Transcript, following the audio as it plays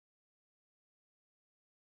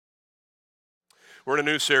We're in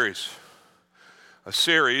a new series, a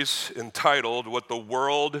series entitled What the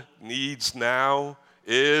World Needs Now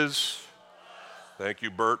Is. Thank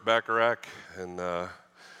you, Burt Bacharach, and the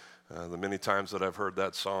many times that I've heard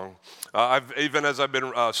that song. Even as I've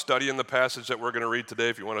been studying the passage that we're going to read today,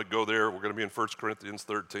 if you want to go there, we're going to be in 1 Corinthians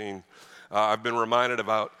 13. I've been reminded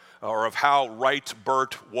of how right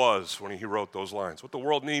Burt was when he wrote those lines. What the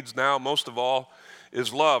world needs now, most of all,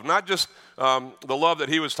 is love. Not just the love that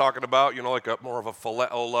he was talking about, like more of a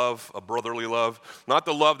phileo love, a brotherly love. Not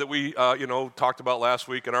the love that we, talked about last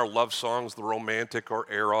week in our love songs, the romantic or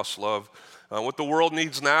eros love. What the world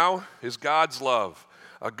needs now is God's love,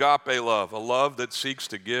 agape love, a love that seeks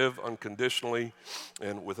to give unconditionally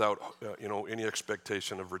and without, any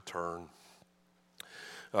expectation of return.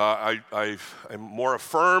 I'm more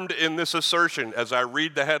affirmed in this assertion as I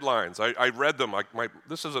read the headlines. I read them.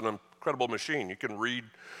 This is an incredible machine. You can read,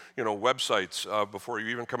 websites before you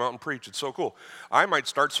even come out and preach. It's so cool. I might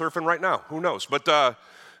start surfing right now. Who knows? But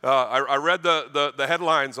I read the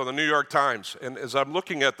headlines on the New York Times, and as I'm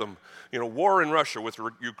looking at them, war in Russia with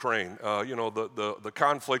Ukraine, the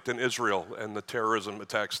conflict in Israel and the terrorism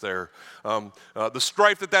attacks there, the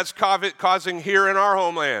strife that's causing here in our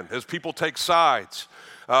homeland as people take sides.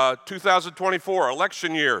 2024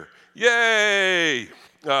 election year, yay!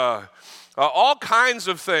 All kinds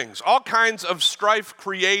of things, all kinds of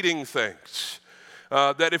strife-creating things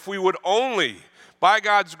that if we would only, by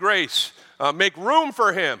God's grace, make room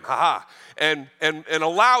for Him, and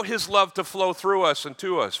allow His love to flow through us and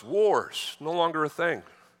to us. Wars, no longer a thing.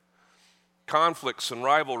 Conflicts and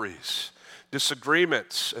rivalries,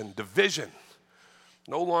 disagreements and division,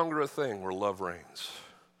 no longer a thing where love reigns.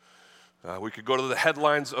 We could go to the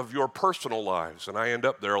headlines of your personal lives, and I end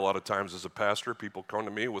up there a lot of times as a pastor. People come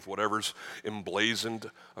to me with whatever's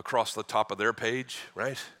emblazoned across the top of their page,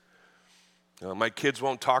 right? My kids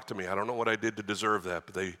won't talk to me. I don't know what I did to deserve that,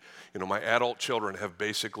 but they, my adult children have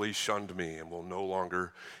basically shunned me and will no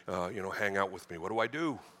longer, hang out with me. What do I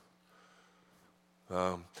do?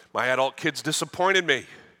 My adult kids disappointed me,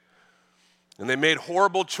 and they made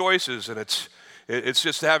horrible choices, and it's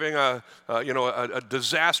just having a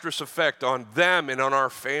disastrous effect on them and on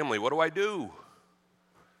our family. What do I do?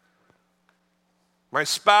 My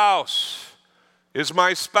spouse is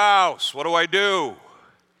my spouse. What do I do?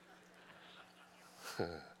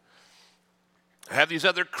 I have these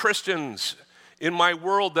other Christians in my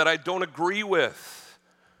world that I don't agree with.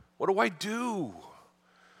 What do I do?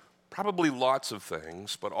 Probably lots of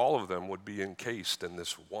things, but all of them would be encased in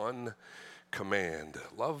this one command.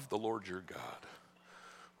 Love the Lord your God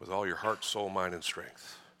with all your heart, soul, mind, and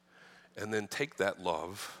strength. And then take that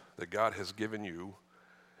love that God has given you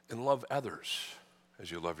and love others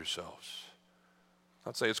as you love yourselves.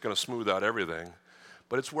 Not say it's going to smooth out everything,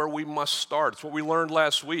 but it's where we must start. It's what we learned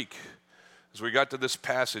last week as we got to this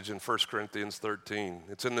passage in 1 Corinthians 13.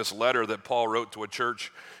 It's in this letter that Paul wrote to a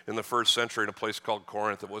church in the first century in a place called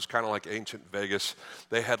Corinth. It was kind of like ancient Vegas.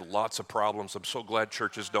 They had lots of problems. I'm so glad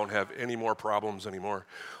churches don't have any more problems anymore.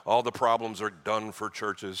 All the problems are done for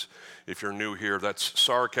churches. If you're new here, that's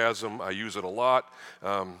sarcasm. I use it a lot.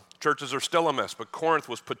 Churches are still a mess, but Corinth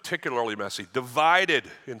was particularly messy, divided.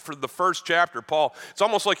 And for the first chapter, Paul, it's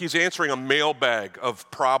almost like he's answering a mailbag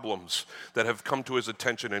of problems that have come to his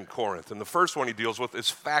attention in Corinth. And the first one he deals with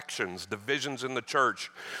is factions, divisions in the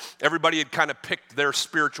church. Everybody had kind of picked their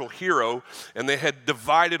spiritual hero, and they had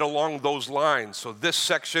divided along those lines. So this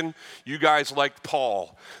section, you guys liked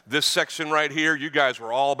Paul. This section right here, you guys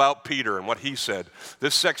were all about Peter and what he said.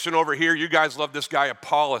 This section over here, you guys loved this guy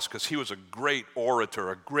Apollos because he was a great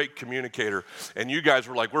orator, a great communicator, and you guys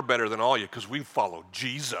were like, we're better than all you because we follow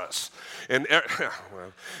Jesus. And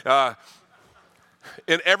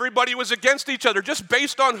everybody was against each other just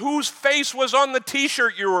based on whose face was on the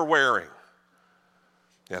t-shirt you were wearing.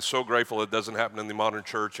 Yeah, so grateful it doesn't happen in the modern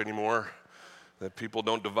church anymore, that people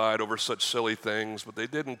don't divide over such silly things, but they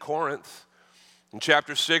did in Corinth. In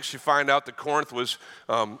chapter 6, you find out that Corinth was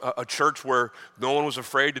a church where no one was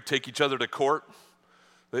afraid to take each other to court.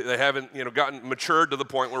 They haven't, gotten matured to the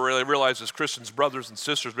point where they realize as Christians, brothers and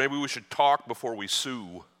sisters, maybe we should talk before we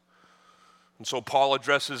sue. And so Paul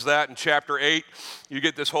addresses that in chapter 8. You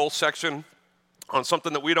get this whole section on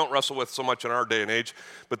something that we don't wrestle with so much in our day and age,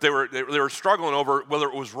 but they were struggling over whether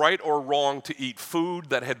it was right or wrong to eat food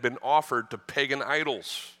that had been offered to pagan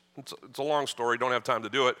idols. It's a long story, don't have time to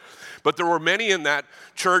do it. But there were many in that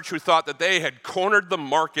church who thought that they had cornered the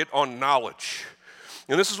market on knowledge.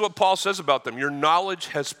 And this is what Paul says about them. Your knowledge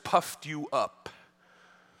has puffed you up.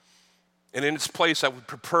 And in its place, I would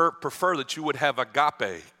prefer that you would have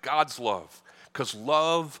agape, God's love, because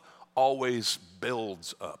love always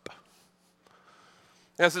builds up.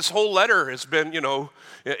 As this whole letter has been,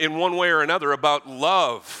 in one way or another about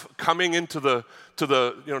love coming into the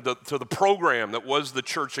program that was the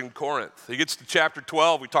church in Corinth. He gets to chapter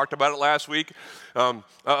 12. We talked about it last week. One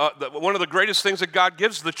of the greatest things that God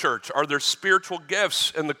gives the church are their spiritual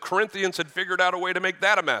gifts, and the Corinthians had figured out a way to make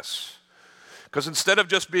that a mess. Because instead of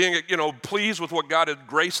just being, pleased with what God had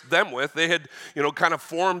graced them with, they had, kind of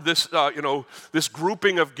formed this, this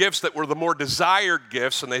grouping of gifts that were the more desired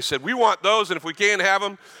gifts. And they said, we want those, and if we can't have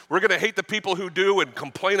them, we're going to hate the people who do and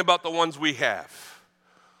complain about the ones we have.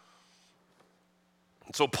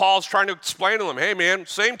 And so Paul's trying to explain to them, hey, man,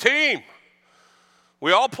 same team.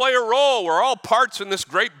 We all play a role. We're all parts in this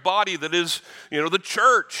great body that is, the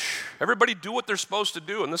church. Everybody do what they're supposed to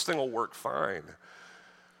do, and this thing will work fine.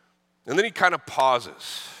 And then he kind of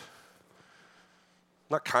pauses.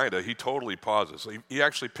 Not kind of, he totally pauses. He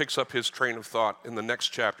actually picks up his train of thought in the next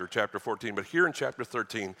chapter, chapter 14. But here in chapter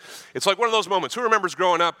 13, it's like one of those moments. Who remembers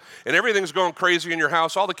growing up and everything's going crazy in your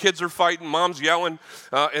house? All the kids are fighting, mom's yelling,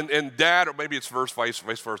 and dad, or maybe it's vice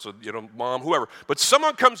versa, mom, whoever. But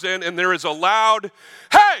someone comes in and there is a loud,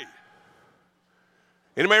 hey!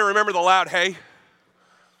 Anybody remember the loud hey?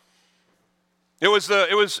 It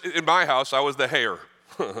was in my house, I was the hayer.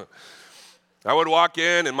 I would walk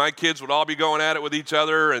in and my kids would all be going at it with each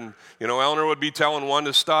other, and Eleanor would be telling one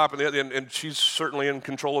to stop, and she's certainly in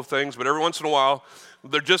control of things, but every once in a while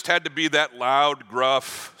there just had to be that loud,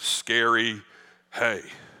 gruff, scary hey.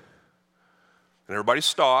 And everybody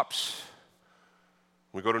stops.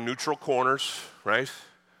 We go to neutral corners, right?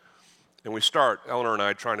 And we start, Eleanor and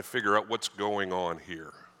I, trying to figure out what's going on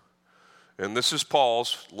here. And this is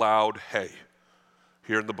Paul's loud hey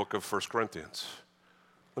here in the book of 1 Corinthians.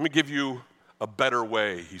 Let me give you a better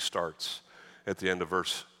way, he starts at the end of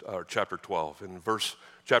chapter 12. In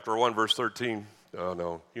chapter 1, verse 13, oh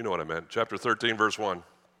no, you know what I meant. Chapter 13, verse 1.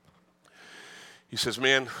 He says,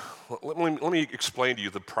 man, let me explain to you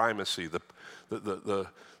the primacy, the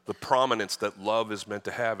prominence that love is meant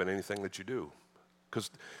to have in anything that you do.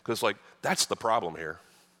 Because that's the problem here.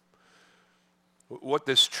 What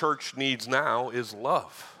this church needs now is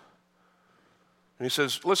love. And he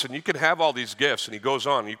says, listen, you can have all these gifts. And he goes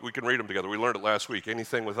on. We can read them together. We learned it last week.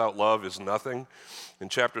 Anything without love is nothing. In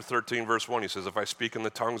chapter 13, verse 1, he says, if I speak in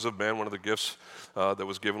the tongues of men, one of the gifts that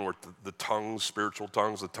was given were the tongues, spiritual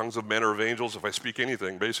tongues, the tongues of men or of angels, if I speak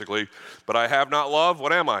anything, basically. But I have not love,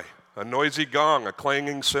 what am I? A noisy gong, a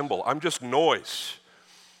clanging cymbal. I'm just noise.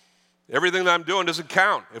 Everything that I'm doing doesn't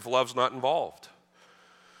count if love's not involved.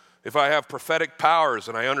 If I have prophetic powers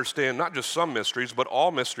and I understand not just some mysteries, but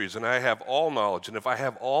all mysteries, and I have all knowledge, and if I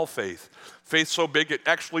have all faith so big it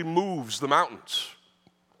actually moves the mountains,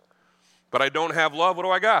 but I don't have love, what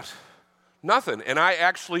do I got? Nothing. And I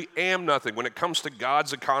actually am nothing. When it comes to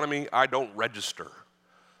God's economy, I don't register.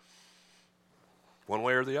 One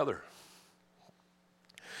way or the other.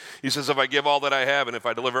 He says, if I give all that I have and if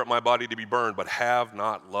I deliver up my body to be burned, but have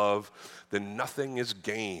not love, then nothing is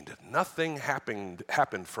gained. Nothing happened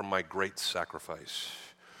from my great sacrifice.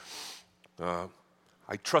 I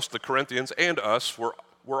trust the Corinthians and us,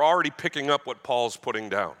 we're already picking up what Paul's putting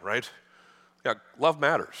down, right? Yeah, love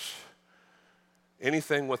matters.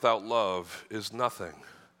 Anything without love is nothing.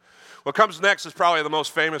 What comes next is probably the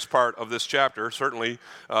most famous part of this chapter, certainly,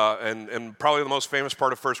 and probably the most famous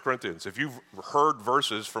part of 1 Corinthians. If you've heard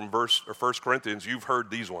verses from 1 Corinthians, you've heard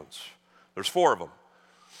these ones. There's 4 of them.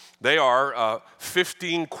 They are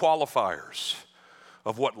 15 qualifiers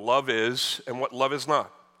of what love is and what love is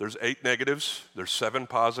not. There's 8 negatives, there's 7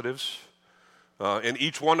 positives, and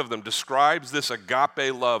each one of them describes this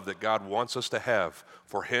agape love that God wants us to have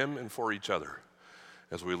for Him and for each other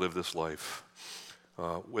as we live this life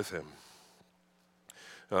with Him.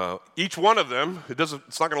 Each one of them,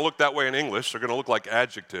 it's not going to look that way in English. They're going to look like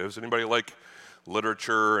adjectives. Anybody like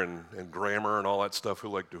literature and grammar and all that stuff? Who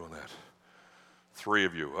like doing that? 3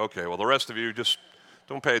 of you. Okay, well, the rest of you just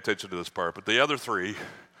don't pay attention to this part. But the other 3,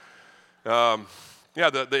 the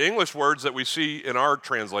English words that we see in our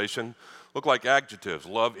translation look like adjectives.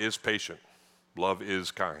 Love is patient. Love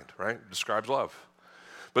is kind, right? It describes love.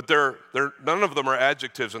 But none of them are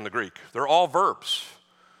adjectives in the Greek. They're all verbs.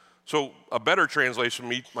 So a better translation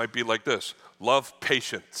might be like this: love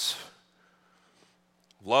patience,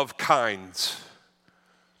 love kinds,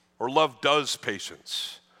 or love does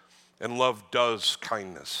patience, and love does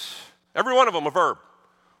kindness. Every one of them a verb.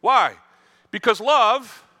 Why? Because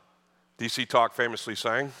love, DC Talk famously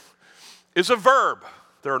sang, is a verb.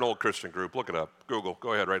 They're an old Christian group. Look it up. Google.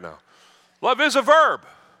 Go ahead right now. Love is a verb.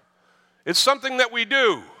 It's something that we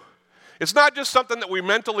do. It's not just something that we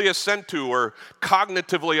mentally assent to or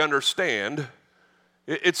cognitively understand.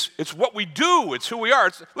 It's what we do. It's who we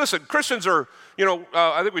are. Listen, Christians are,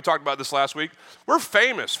 I think we talked about this last week. We're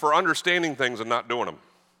famous for understanding things and not doing them.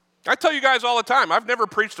 I tell you guys all the time, I've never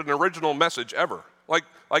preached an original message ever.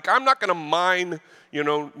 Like I'm not going to mine,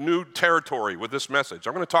 new territory with this message.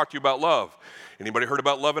 I'm going to talk to you about love. Anybody heard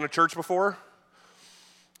about love in a church before?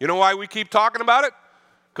 You know why we keep talking about it?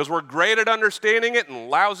 Because we're great at understanding it and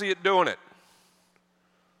lousy at doing it.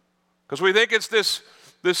 Because we think it's this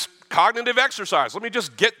cognitive exercise. Let me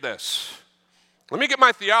just get this. Let me get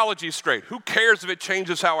my theology straight. Who cares if it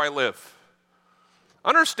changes how I live?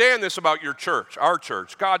 Understand this about your church, our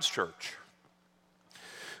church, God's church.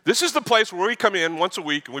 This is the place where we come in once a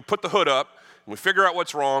week and we put the hood up and we figure out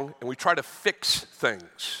what's wrong and we try to fix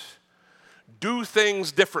things, do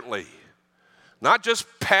things differently, not just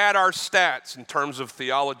pad our stats in terms of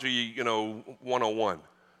theology, 101.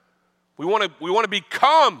 We want to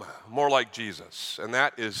become more like Jesus, and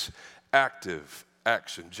that is active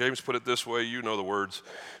action. James put it this way, you know the words,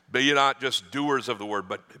 be not just doers of the word,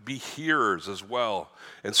 but be hearers as well.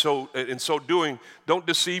 And so in so doing, don't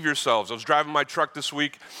deceive yourselves. I was driving my truck this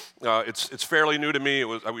week. It's fairly new to me.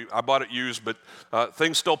 I bought it used, but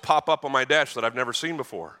things still pop up on my dash that I've never seen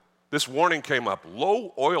before. This warning came up,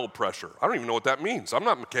 low oil pressure. I don't even know what that means. I'm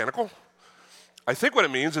not mechanical. I think what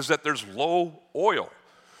it means is that there's low oil.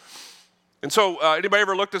 And so anybody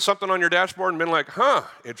ever looked at something on your dashboard and been like,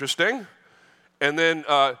 interesting, and then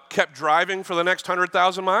kept driving for the next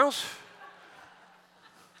 100,000 miles?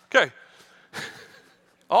 Okay.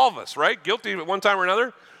 All of us, right? Guilty at one time or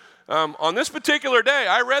another. On this particular day,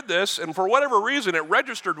 I read this, and for whatever reason, it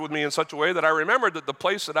registered with me in such a way that I remembered that the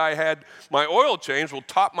place that I had my oil change will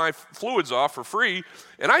top my fluids off for free,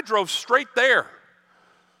 and I drove straight there.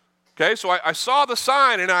 Okay, so I saw the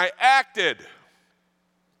sign, and I acted.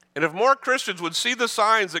 And if more Christians would see the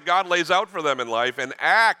signs that God lays out for them in life and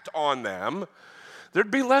act on them,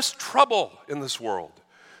 there'd be less trouble in this world,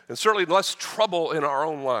 and certainly less trouble in our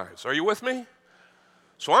own lives. Are you with me?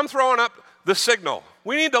 So I'm throwing up the signal.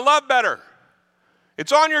 We need to love better.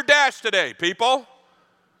 It's on your dash today, people.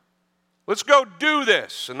 Let's go do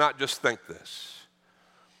this and not just think this.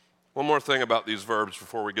 One more thing about these verbs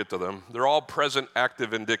before we get to them. They're all present,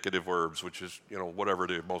 active, indicative verbs, which is, whatever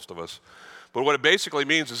it is, most of us. But what it basically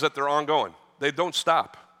means is that they're ongoing. They don't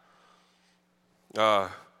stop.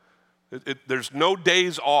 There's no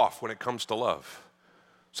days off when it comes to love.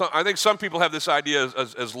 So I think some people have this idea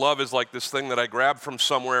as love is like this thing that I grab from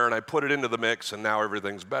somewhere and I put it into the mix and now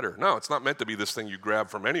everything's better. No, it's not meant to be this thing you grab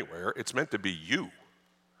from anywhere. It's meant to be you.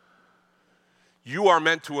 You are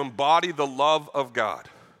meant to embody the love of God.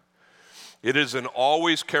 It is an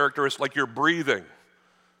always characteristic, like you're breathing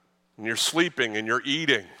and you're sleeping and you're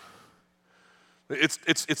eating.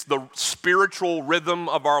 It's the spiritual rhythm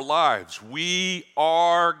of our lives. We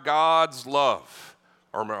are God's love,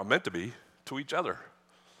 or are meant to be, to each other.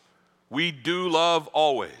 We do love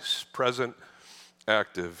always, present,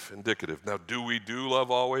 active, indicative. Now, do we do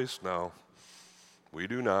love always? No, we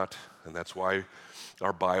do not, and that's why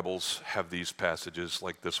our Bibles have these passages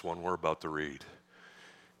like this one we're about to read.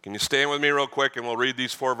 Can you stand with me real quick, and we'll read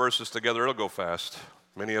these 4 verses together. It'll go fast,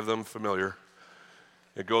 many of them familiar.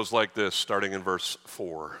 It goes like this, starting in verse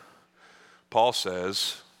 4. Paul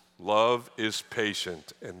says, love is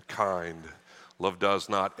patient and kind. Love does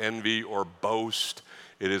not envy or boast.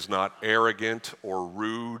 It is not arrogant or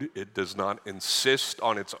rude. It does not insist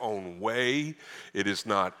on its own way. It is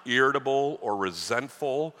not irritable or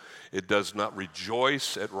resentful. It does not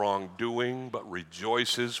rejoice at wrongdoing, but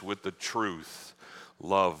rejoices with the truth.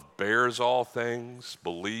 Love bears all things,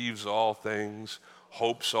 believes all things,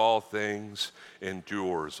 hopes all things,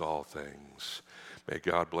 endures all things. May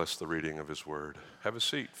God bless the reading of his word. Have a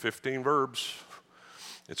seat. 15 verbs.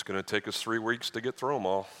 It's going to take us 3 weeks to get through them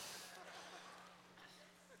all.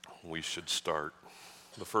 We should start.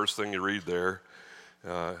 The first thing you read there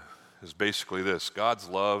is basically this. God's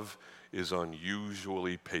love is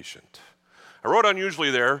unusually patient. I wrote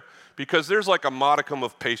unusually there because there's like a modicum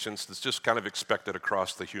of patience that's just kind of expected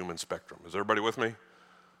across the human spectrum. Is everybody with me?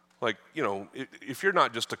 Like, if you're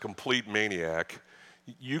not just a complete maniac,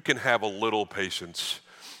 you can have a little patience,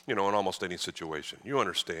 in almost any situation. You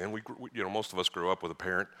understand. We most of us grew up with a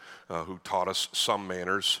parent who taught us some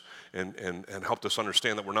manners and helped us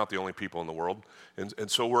understand that we're not the only people in the world.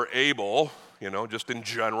 And so we're able, just in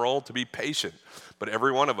general, to be patient. But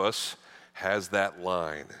every one of us has that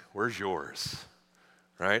line. Where's yours?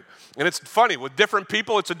 Right? And it's funny. With different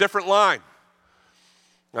people, it's a different line.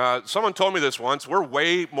 Someone told me this once. We're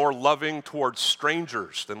way more loving towards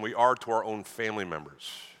strangers than we are to our own family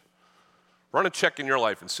members. Run a check in your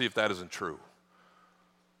life and see if that isn't true.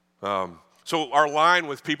 So our line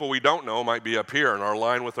with people we don't know might be up here, and our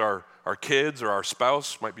line with our kids or our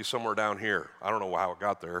spouse might be somewhere down here. I don't know how it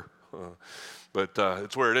got there, but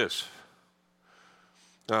it's where it is.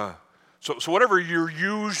 So whatever your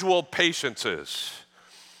usual patience is,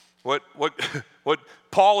 what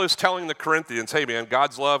Paul is telling the Corinthians, hey man,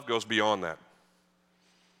 God's love goes beyond that.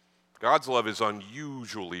 God's love is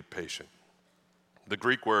unusually patient. The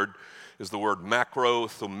Greek word is the word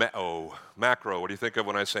macrothumeo. Macro, what do you think of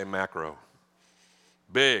when I say macro?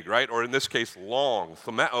 Big, right? Or in this case, long.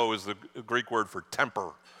 Thumeo is the Greek word for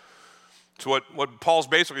temper. So what Paul's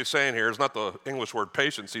basically saying here is not the English word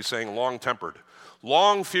patience. He's saying long-tempered.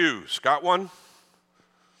 Long fuse. Got one?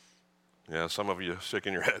 Yeah, some of you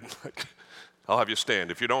shaking your head. I'll have you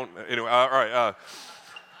stand. If you don't, anyway, all right.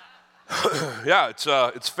 Yeah,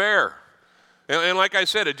 it's fair. And like I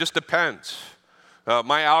said, it just depends.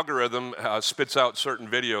 My algorithm spits out certain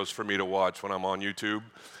videos for me to watch when I'm on YouTube.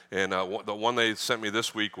 And the one they sent me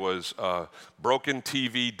this week was Broken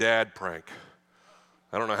TV Dad Prank.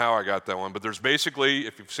 I don't know how I got that one, but there's basically,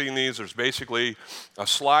 if you've seen these, there's basically a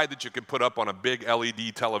slide that you can put up on a big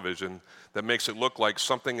LED television that makes it look like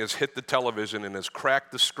something has hit the television and has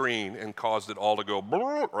cracked the screen and caused it all to go,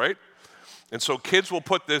 right? And so kids will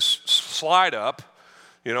put this slide up,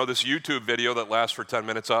 this YouTube video that lasts for 10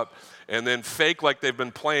 minutes up, and then fake like they've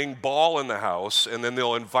been playing ball in the house, and then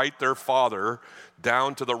they'll invite their father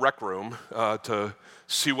down to the rec room to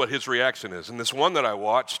see what his reaction is. And this one that I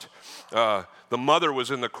watched, the mother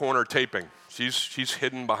was in the corner taping. She's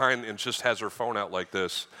hidden behind and just has her phone out like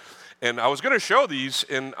this. And I was going to show these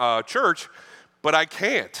in church, but I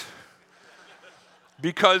can't.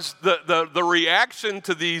 Because the reaction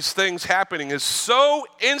to these things happening is so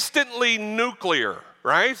instantly nuclear,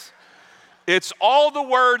 right? It's all the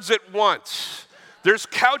words at once. There's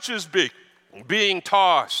couches being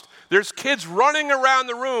tossed. There's kids running around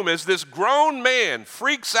the room as this grown man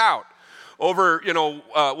freaks out over,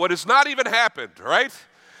 what has not even happened, right?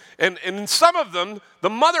 And in some of them, the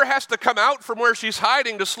mother has to come out from where she's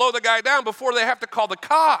hiding to slow the guy down before they have to call the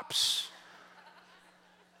cops.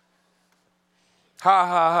 Ha,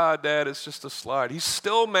 ha, ha, Dad, it's just a slide. He's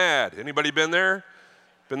still mad. Anybody been there?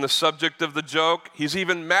 Been the subject of the joke? He's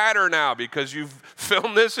even madder now because you've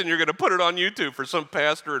filmed this and you're going to put it on YouTube for some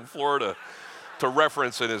pastor in Florida to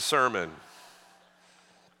reference in his sermon.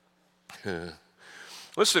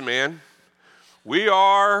 Listen, man, we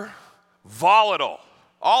are volatile,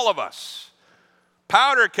 all of us.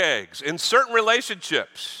 Powder kegs in certain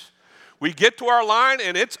relationships. We get to our line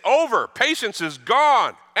and it's over. Patience is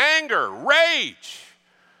gone. Anger, rage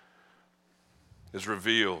is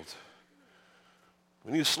revealed.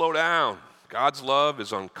 We need to slow down. God's love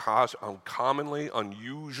is uncommonly,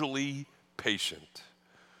 unusually patient.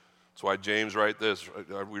 That's why James writes this.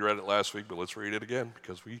 We read it last week, but let's read it again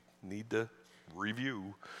because we need to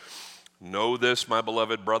review. Know this, my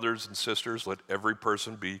beloved brothers and sisters, let every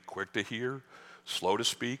person be quick to hear, slow to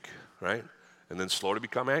speak, right? And then slow to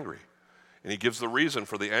become angry. And he gives the reason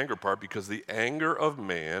for the anger part, because the anger of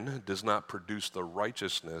man does not produce the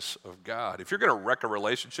righteousness of God. If you're going to wreck a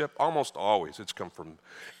relationship, almost always it's come from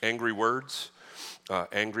angry words,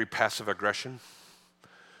 angry passive aggression,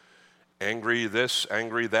 angry this,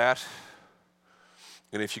 angry that.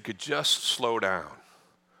 And if you could just slow down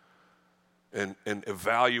and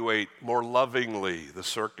evaluate more lovingly the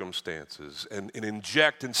circumstances and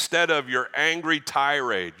inject, instead of your angry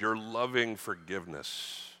tirade, your loving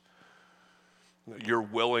forgiveness, your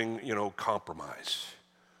willing, compromise,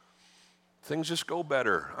 things just go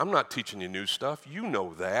better. I'm not teaching you new stuff. You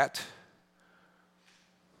know that.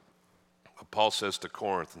 But Paul says to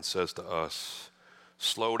Corinth and says to us,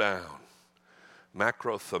 slow down.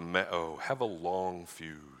 Macrothumeo, have a long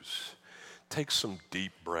fuse. Take some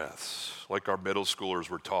deep breaths, like our middle schoolers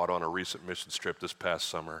were taught on a recent mission trip this past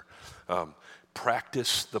summer.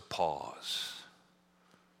 Practice the pause.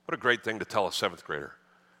 What a great thing to tell a seventh grader.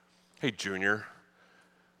 Hey, junior,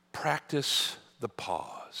 practice the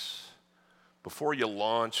pause. Before you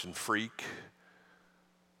launch and freak,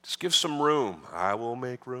 just give some room. I will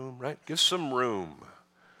make room, right? Give some room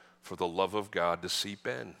for the love of God to seep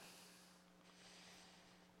in.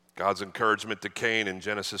 God's encouragement to Cain in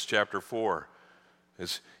Genesis chapter 4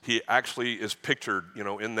 is he actually is pictured,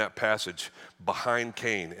 in that passage behind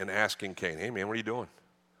Cain and asking Cain, hey man, what are you doing?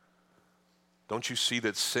 Don't you see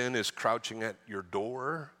that sin is crouching at your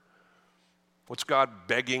door? What's God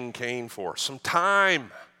begging Cain for? Some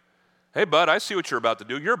time. Hey bud, I see what you're about to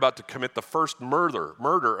do. You're about to commit the first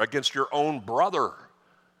murder against your own brother.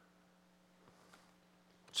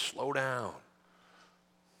 Slow down.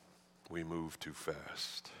 We move too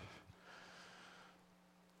fast.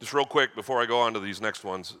 Just real quick before I go on to these next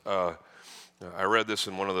ones, I read this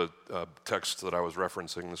in one of the texts that I was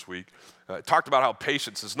referencing this week. It talked about how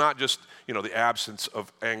patience is not just, the absence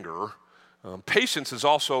of anger. Patience is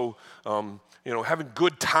also, having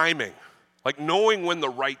good timing, like knowing when the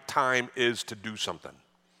right time is to do something.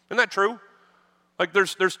 Isn't that true? Like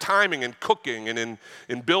there's timing in cooking and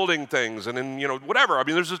in building things and in, whatever. I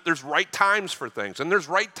mean, there's right times for things, and there's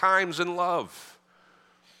right times in love.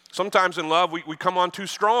 Sometimes in love, we come on too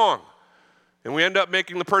strong, and we end up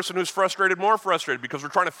making the person who's frustrated more frustrated because we're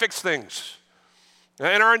trying to fix things.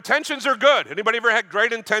 And our intentions are good. Anybody ever had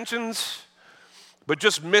great intentions, but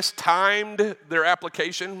just mistimed their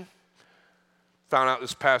application? Found out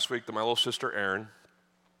this past week that my little sister, Erin,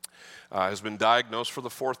 has been diagnosed for the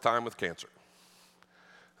 4th time with cancer.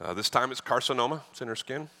 This time it's carcinoma. It's in her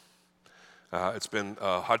skin. It's been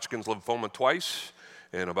Hodgkin's lymphoma twice,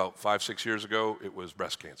 and about 5-6 years ago, it was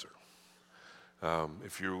breast cancer.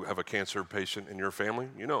 If you have a cancer patient in your family,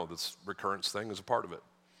 you know this recurrence thing is a part of it.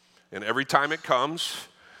 And every time it comes,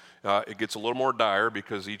 it gets a little more dire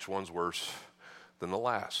because each one's worse than the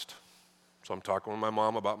last. So I'm talking with my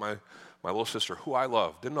mom about my little sister, who I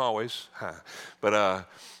love. Didn't always, but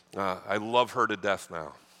I love her to death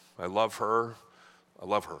now. I love her.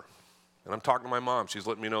 And I'm talking to my mom. She's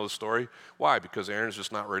letting me know the story. Why? Because Erin's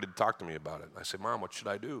just not ready to talk to me about it. And I say, Mom, what should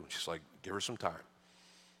I do? And she's like, give her some time.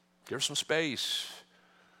 Give her some space.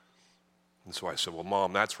 And so I said, well,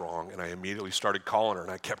 Mom, that's wrong. And I immediately started calling her.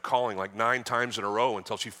 And I kept calling like 9 times in a row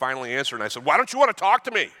until she finally answered. And I said, why don't you want to talk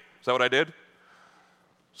to me? Is that what I did?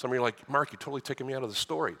 Some of you are like, Mark, you're totally taking me out of the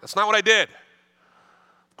story. That's not what I did.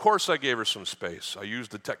 Of course I gave her some space. I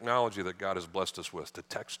used the technology that God has blessed us with to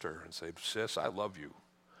text her and say, sis, I love you.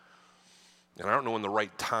 And I don't know when the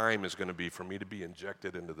right time is going to be for me to be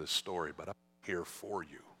injected into this story, but I'm here for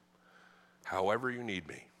you, however you need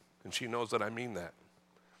me. And she knows that I mean that,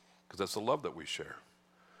 because that's the love that we share.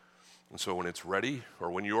 And so when it's ready,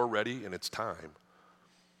 or when you're ready and it's time,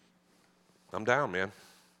 I'm down, man.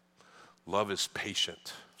 Love is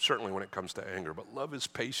patient, certainly when it comes to anger, but love is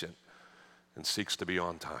patient and seeks to be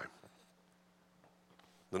on time.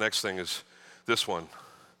 The next thing is this one.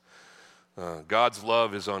 God's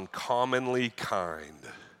love is uncommonly kind.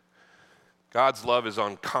 God's love is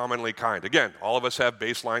uncommonly kind. Again, all of us have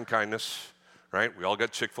baseline kindness, right? We all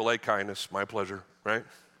got Chick-fil-A kindness, my pleasure, right?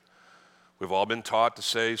 We've all been taught to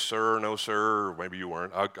say sir, no sir, or maybe you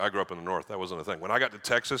weren't. I grew up in the North. That wasn't a thing. When I got to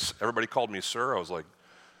Texas, everybody called me sir. I was like,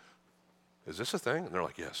 is this a thing? And they're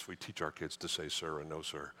like, yes, we teach our kids to say sir and no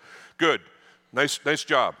sir. Good. Nice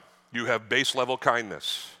job. You have base level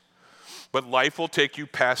kindness. But life will take you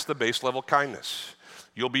past the base level kindness.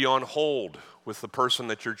 You'll be on hold with the person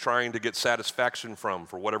that you're trying to get satisfaction from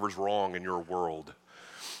for whatever's wrong in your world.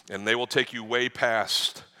 And they will take you way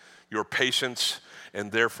past your patience and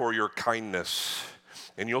therefore your kindness.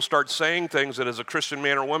 And you'll start saying things that as a Christian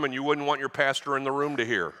man or woman you wouldn't want your pastor in the room to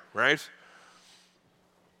hear, right?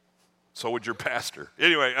 So would your pastor.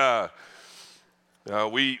 Anyway,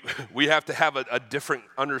 we have to have a different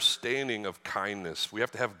understanding of kindness. We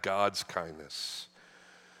have to have God's kindness.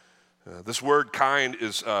 This word kind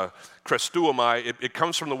is Christouomai. It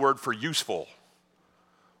comes from the word for useful.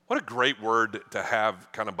 What a great word to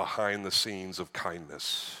have kind of behind the scenes of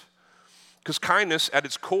kindness. Because kindness at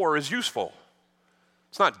its core is useful.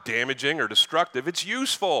 It's not damaging or destructive. It's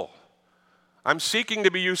useful. I'm seeking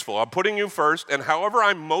to be useful. I'm putting you first, and however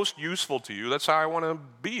I'm most useful to you, that's how I want to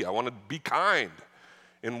be. I want to be kind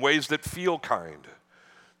in ways that feel kind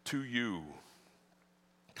to you.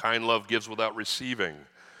 Kind love gives without receiving.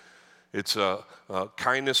 It's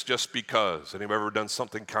kindness just because. Anybody ever done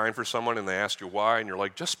something kind for someone and they ask you why, and you're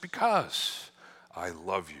like, just because I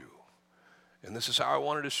love you. And this is how I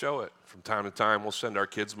wanted to show it. From time to time, we'll send our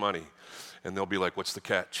kids money, and they'll be like, what's the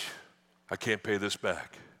catch? I can't pay this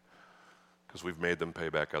back. Because we've made them pay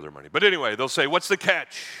back other money. But anyway, they'll say, what's the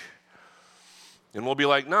catch? And we'll be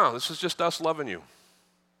like, no, this is just us loving you.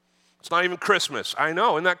 It's not even Christmas. I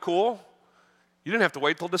know, isn't that cool? You didn't have to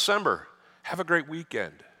wait till December. Have a great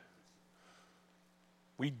weekend.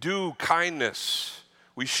 We do kindness.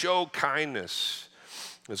 We show kindness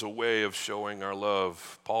as a way of showing our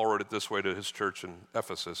love. Paul wrote it this way to his church in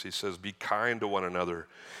Ephesus. He says, be kind to one another.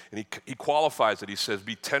 And he qualifies it. He says,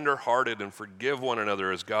 be tenderhearted and forgive one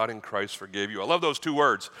another as God in Christ forgave you. I love those two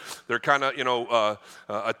words. They're kind of,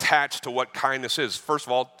 attached to what kindness is. First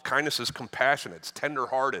of all, kindness is compassionate. It's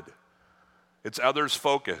tenderhearted. It's others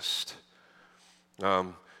focused.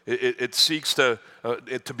 It seeks to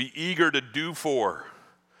be eager to do for.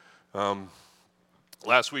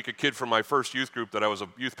 Last week, a kid from my first youth group that I was a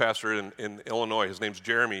youth pastor in Illinois, his name's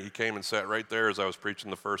Jeremy, he came and sat right there as I was preaching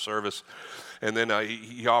the first service. And then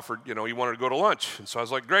he offered, he wanted to go to lunch. And so I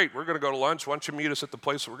was like, great, we're going to go to lunch. Why don't you meet us at the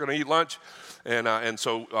place that we're going to eat lunch? And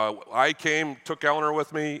so I came, took Eleanor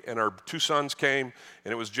with me, and our two sons came,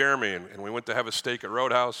 and it was Jeremy. And we went to have a steak at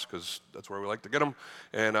Roadhouse because that's where we like to get them.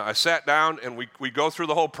 And I sat down, and we go through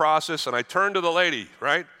the whole process, and I turned to the lady,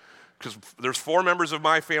 right? Because there's 4 members of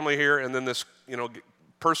my family here, and then this,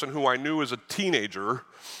 person who I knew as a teenager,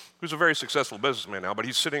 who's a very successful businessman now, but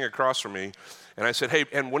he's sitting across from me, and I said, hey,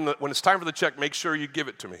 and when it's time for the check, make sure you give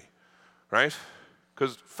it to me, right?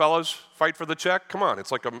 Because fellas, fight for the check. Come on,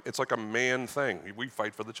 it's like a man thing. We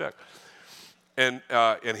fight for the check. And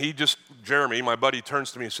Jeremy, my buddy,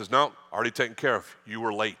 turns to me and says, no, already taken care of. You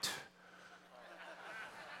were late.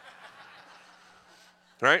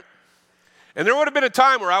 Right? And there would have been a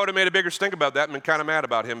time where I would have made a bigger stink about that and been kind of mad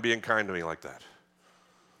about him being kind to me like that.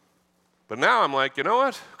 But now I'm like, you know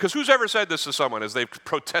what? Because who's ever said this to someone as they've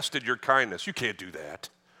protested your kindness? You can't do that.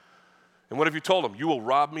 And what have you told them? You will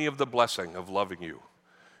rob me of the blessing of loving you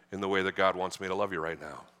in the way that God wants me to love you right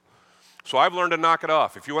now. So I've learned to knock it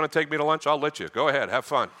off. If you want to take me to lunch, I'll let you. Go ahead, have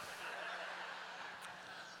fun.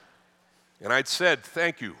 And I'd said,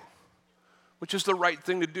 thank you, which is the right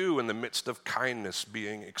thing to do in the midst of kindness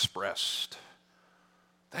being expressed.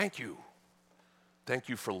 Thank you. Thank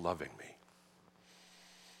you for loving me.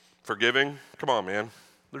 Forgiving, come on, man.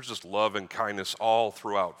 There's just love and kindness all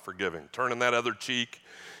throughout forgiving. Turning that other cheek,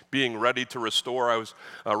 being ready to restore. I was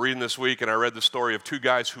reading this week, and I read the story of 2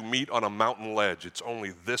 guys who meet on a mountain ledge. It's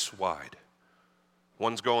only this wide.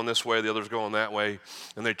 One's going this way, the other's going that way,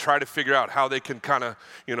 and they try to figure out how they can kind of,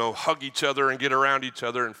 hug each other and get around each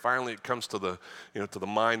other, and finally it comes to the, to the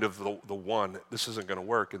mind of the one, this isn't going to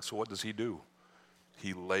work, and so what does he do?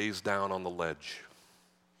 He lays down on the ledge.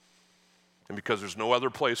 And because there's no other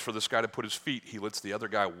place for this guy to put his feet, he lets the other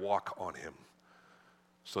guy walk on him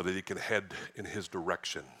so that he can head in his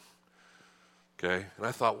direction. Okay? And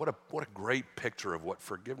I thought, what a great picture of what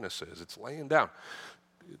forgiveness is. It's laying down.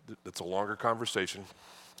 It's a longer conversation.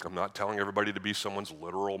 I'm not telling everybody to be someone's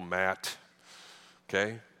literal mat.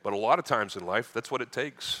 Okay? But a lot of times in life, that's what it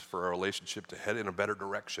takes for a relationship to head in a better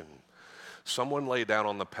direction. Someone lay down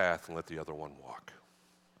on the path and let the other one walk.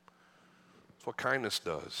 That's what kindness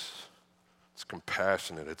does. It's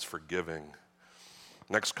compassionate, it's forgiving.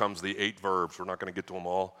 Next comes the 8 verbs. We're not going to get to them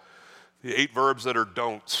all. The 8 verbs that are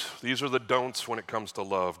don'ts. These are the don'ts when it comes to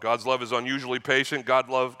love. God's love is unusually patient. God's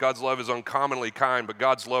love is uncommonly kind, but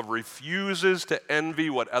God's love refuses to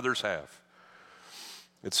envy what others have.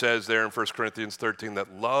 It says there in 1 Corinthians 13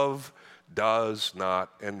 that love does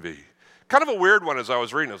not envy. Kind of a weird one as I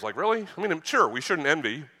was reading. I was like, really? I mean, sure, we shouldn't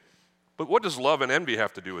envy. But what does love and envy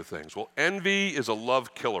have to do with things? Well, envy is a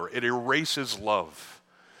love killer. It erases love.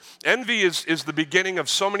 Envy is the beginning of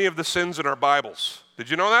so many of the sins in our Bibles.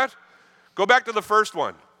 Did you know that? Go back to the first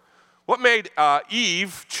one. What made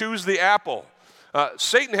Eve choose the apple?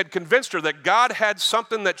 Satan had convinced her that God had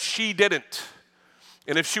something that she didn't.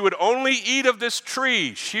 And if she would only eat of this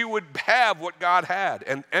tree, she would have what God had.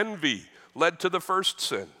 And envy led to the first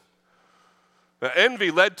sin. Envy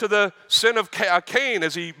led to the sin of Cain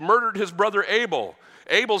as he murdered his brother Abel.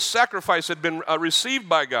 Abel's sacrifice had been received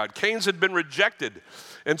by God. Cain's had been rejected.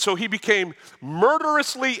 And so he became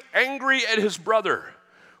murderously angry at his brother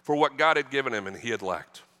for what God had given him and he had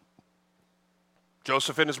lacked.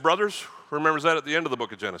 Joseph and his brothers, who remembers that at the end of the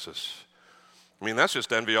book of Genesis? I mean, that's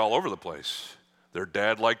just envy all over the place. Their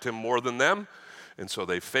dad liked him more than them, and so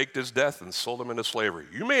they faked his death and sold him into slavery.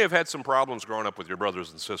 You may have had some problems growing up with your brothers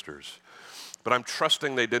and sisters, but I'm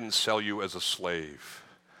trusting they didn't sell you as a slave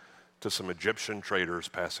to some Egyptian traders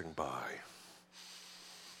passing by.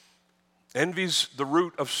 Envy's the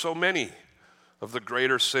root of so many of the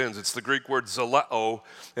greater sins. It's the Greek word zaleo,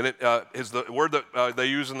 and it is the word that they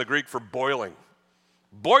use in the Greek for boiling.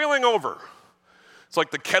 Boiling over. It's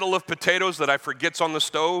like the kettle of potatoes that I forget's on the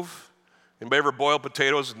stove. Anybody ever boil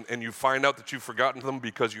potatoes and you find out that you've forgotten them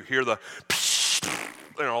because you hear the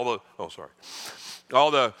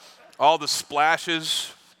all the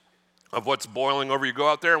splashes of what's boiling over. You go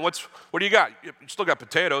out there and what do you got? You still got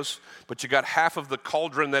potatoes, but you got half of the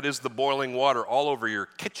cauldron that is the boiling water all over your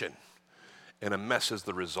kitchen, and a mess is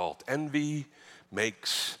the result. Envy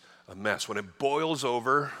makes a mess. When it boils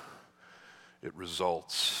over, it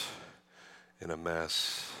results in a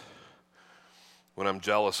mess. When I'm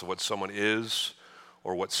jealous of what someone is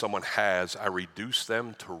or what someone has, I reduce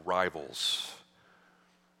them to rivals.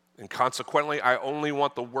 And consequently, I only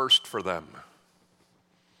want the worst for them.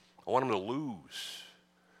 I want them to lose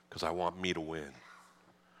because I want me to win.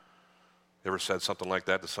 You ever said something like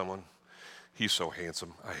that to someone? He's so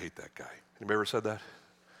handsome. I hate that guy. Anybody ever said that?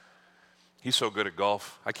 He's so good at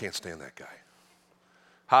golf. I can't stand that guy.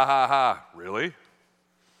 Ha, ha, ha. Really?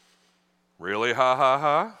 Really, ha, ha,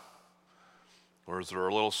 ha? Or is there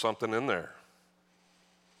a little something in there?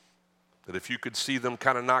 That if you could see them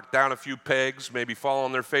kind of knock down a few pegs, maybe fall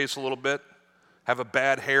on their face a little bit, have a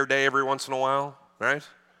bad hair day every once in a while, right?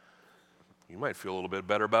 You might feel a little bit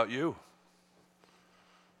better about you.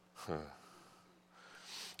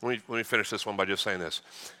 Let me finish this one by just saying this.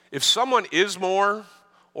 If someone is more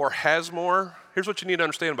or has more, here's what you need to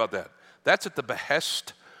understand about that. That's at the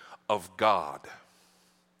behest of God.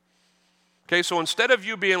 Okay, so instead of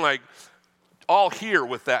you being like all here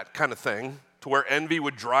with that kind of thing, to where envy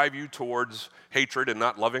would drive you towards hatred and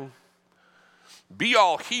not loving, be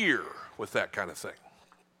all here with that kind of thing.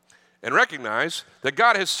 And recognize that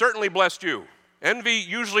God has certainly blessed you. Envy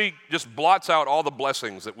usually just blots out all the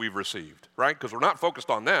blessings that we've received, right? Because we're not focused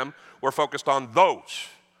on them, we're focused on those.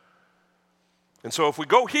 And so if we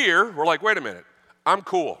go here, we're like, wait a minute, I'm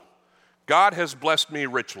cool. God has blessed me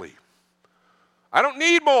richly. I don't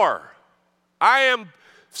need more. I am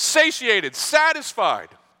satiated, satisfied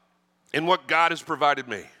in what God has provided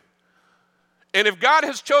me. And if God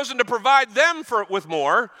has chosen to provide them with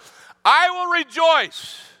more, I will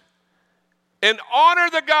rejoice and honor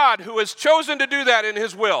the God who has chosen to do that in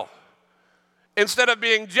his will, instead of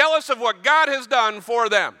being jealous of what God has done for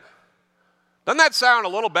them. Doesn't that sound a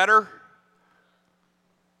little better?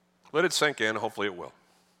 Let it sink in. Hopefully it will.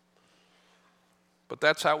 But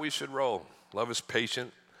that's how we should roll. Love is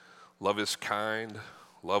patient. Love is kind.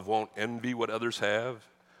 Love won't envy what others have.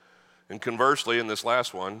 And conversely, in this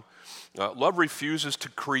last one, love refuses to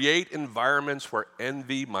create environments where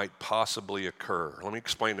envy might possibly occur. Let me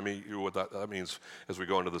explain to you what that means as we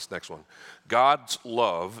go into this next one. God's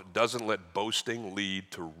love doesn't let boasting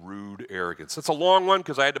lead to rude arrogance. That's a long one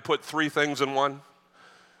because I had to put 3 things in one,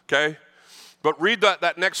 okay? But read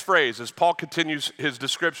that next phrase as Paul continues his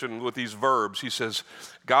description with these verbs. He says,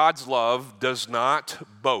 God's love does not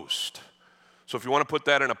boast. So if you want to put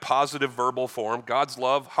that in a positive verbal form, God's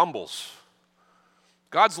love humbles.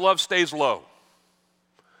 God's love stays low.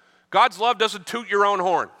 God's love doesn't toot your own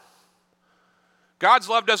horn. God's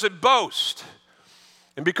love doesn't boast.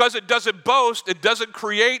 And because it doesn't boast, it doesn't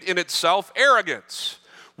create in itself arrogance,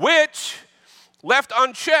 which, left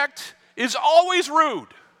unchecked, is always rude.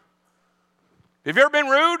 Have you ever been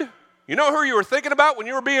rude? You know who you were thinking about when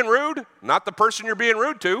you were being rude? Not the person you're being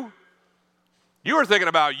rude to. You were thinking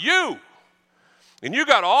about you. And you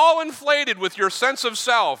got all inflated with your sense of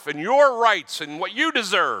self and your rights and what you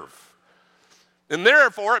deserve. And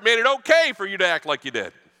therefore, it made it okay for you to act like you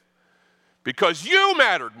did. Because you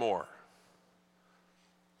mattered more.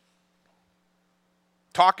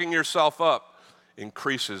 Talking yourself up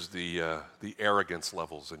increases the arrogance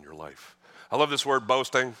levels in your life. I love this word,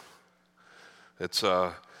 boasting. It's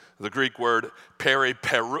the Greek word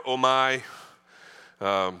periperuomai.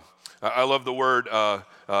 I love the word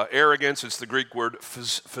arrogance. It's the Greek word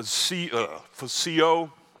physio.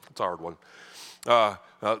 It's a hard one.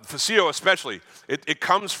 Physio especially. It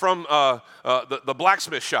comes from the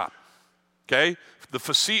blacksmith shop. Okay? The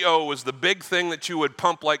physio was the big thing that you would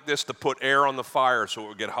pump like this to put air on the fire so it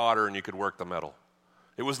would get hotter and you could work the metal.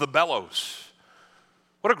 It was the bellows.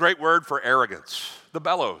 What a great word for arrogance. The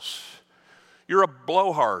bellows. You're a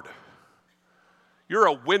blowhard. You're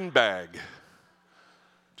a windbag.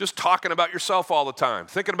 Just talking about yourself all the time,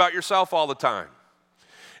 thinking about yourself all the time.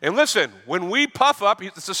 And listen, when we puff up,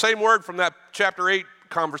 it's the same word from that chapter 8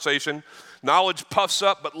 conversation, knowledge puffs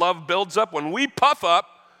up, but love builds up. When we puff up,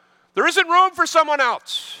 there isn't room for someone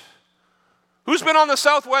else. Who's been on the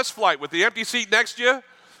Southwest flight with the empty seat next to you,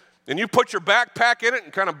 and you put your backpack in it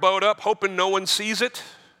and kind of bow it up, hoping no one sees it?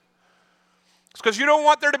 It's because you don't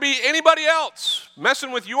want there to be anybody else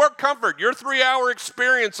messing with your comfort, your 3-hour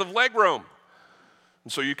experience of legroom.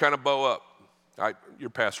 And so you kind of bow up. Your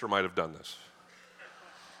pastor might have done this.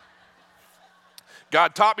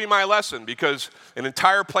 God taught me my lesson because an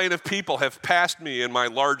entire plane of people have passed me in my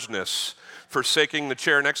largeness, forsaking the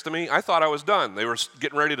chair next to me. I thought I was done. They were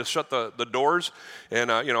getting ready to shut the doors. And,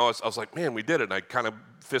 I was like, man, we did it. And I kind of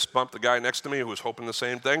fist bumped the guy next to me who was hoping the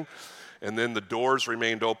same thing. And then the doors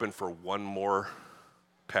remained open for one more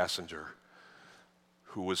passenger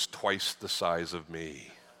who was twice the size of me.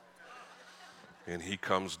 And he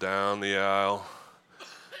comes down the aisle,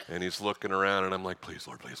 and he's looking around, and I'm like, please,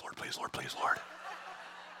 Lord, please, Lord, please, Lord, please, Lord.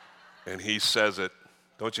 And he says it.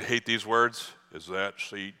 Don't you hate these words? Is that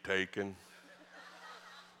seat taken?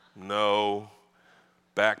 No.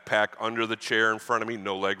 Backpack under the chair in front of me,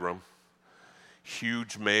 no legroom.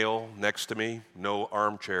 Huge male next to me, no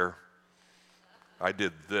armchair. I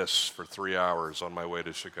did this for 3 hours on my way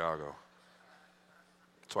to Chicago.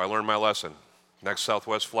 So I learned my lesson. Next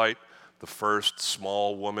Southwest flight, the first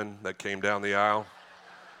small woman that came down the aisle,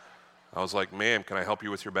 I was like, ma'am, can I help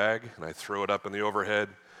you with your bag? And I threw it up in the overhead.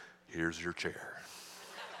 Here's your chair.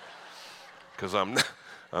 Because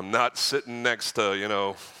I'm not sitting next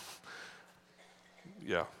to,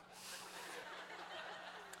 yeah.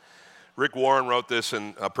 Rick Warren wrote this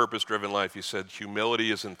in A Purpose-Driven Life. He said,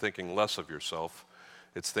 humility isn't thinking less of yourself,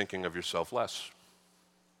 it's thinking of yourself less.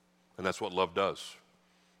 And that's what love does.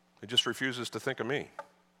 It just refuses to think of me,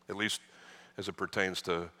 at least as it pertains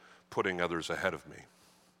to putting others ahead of me.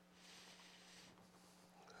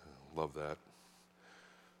 Love that.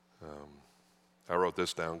 I wrote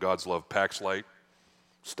this down. God's love packs light,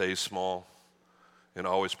 stays small, and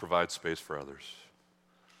always provides space for others.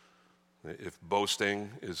 If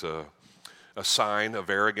boasting is a sign of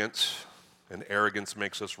arrogance, and arrogance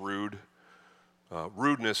makes us rude,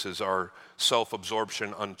 rudeness is our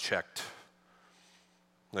self-absorption unchecked.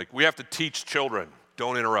 Like, we have to teach children,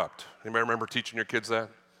 don't interrupt. Anybody remember teaching your kids that?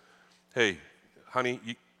 Hey, honey,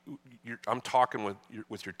 I'm talking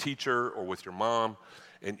with your teacher or with your mom,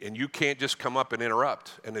 and you can't just come up and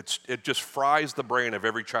interrupt. And it just fries the brain of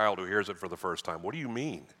every child who hears it for the first time. What do you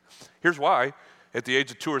mean? Here's why. At the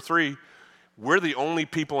age of 2 or 3, we're the only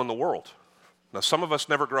people in the world. Now, some of us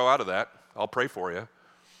never grow out of that. I'll pray for you.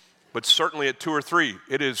 But certainly at 2 or 3,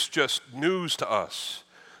 it is just news to us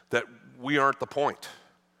that we aren't the point.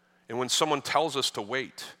 And when someone tells us to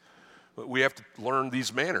wait, we have to learn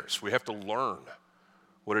these manners. We have to learn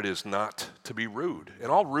what it is not to be rude. And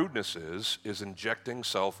all rudeness is injecting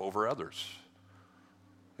self over others.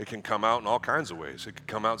 It can come out in all kinds of ways. It can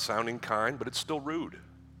come out sounding kind, but it's still rude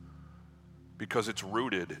because it's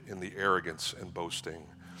rooted in the arrogance and boasting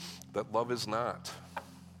that love is not.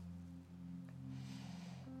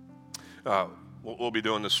 We'll be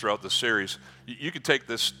doing this throughout the series. You could take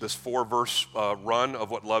this 4-verse run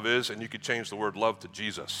of what love is, and you could change the word love to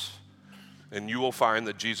Jesus. And you will find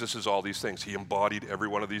that Jesus is all these things. He embodied every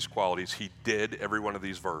one of these qualities. He did every one of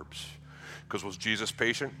these verbs. Because was Jesus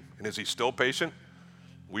patient? And is he still patient?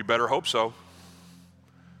 We better hope so.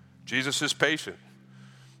 Jesus is patient.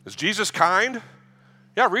 Is Jesus kind?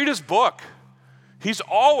 Yeah, read his book. He's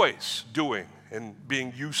always doing and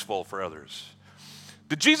being useful for others.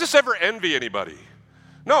 Did Jesus ever envy anybody?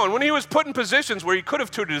 No, and when he was put in positions where he could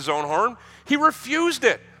have tooted his own horn, he refused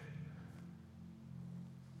it.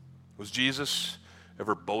 Was Jesus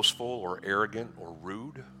ever boastful or arrogant or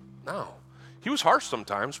rude? No. He was harsh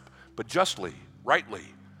sometimes, but justly, rightly,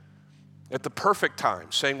 at the perfect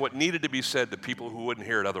time, saying what needed to be said to people who wouldn't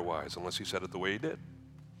hear it otherwise unless he said it the way he did.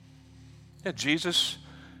 Yeah, Jesus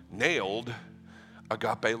nailed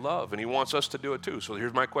agape love, and he wants us to do it too. So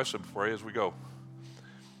here's my question for you as we go.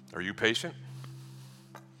 Are you patient?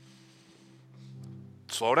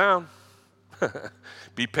 Slow down.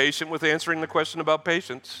 Be patient with answering the question about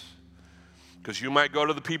patience, because you might go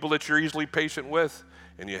to the people that you're easily patient with,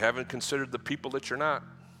 and you haven't considered the people that you're not.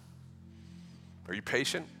 Are you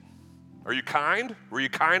patient? Are you kind? Were you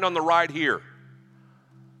kind on the ride here?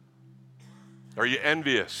 Are you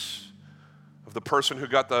envious of the person who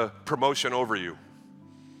got the promotion over you?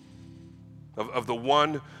 Of the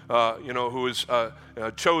one who is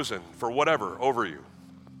chosen for whatever over you?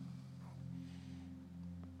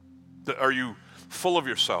 Are you full of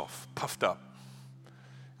yourself, puffed up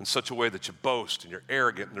in such a way that you boast and you're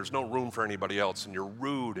arrogant and there's no room for anybody else, and you're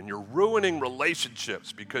rude and you're ruining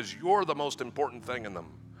relationships because you're the most important thing in them?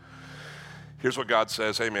 Here's what God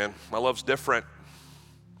says. Hey man, my love's different.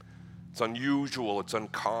 It's unusual, it's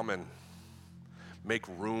uncommon. Make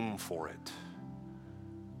room for it.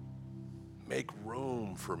 Make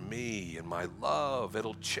room for me and my love.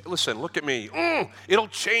 Listen, look at me. It'll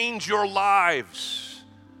change your lives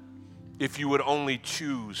if you would only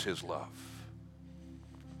choose his love.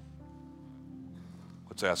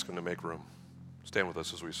 Let's ask him to make room. Stand with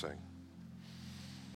us as we sing.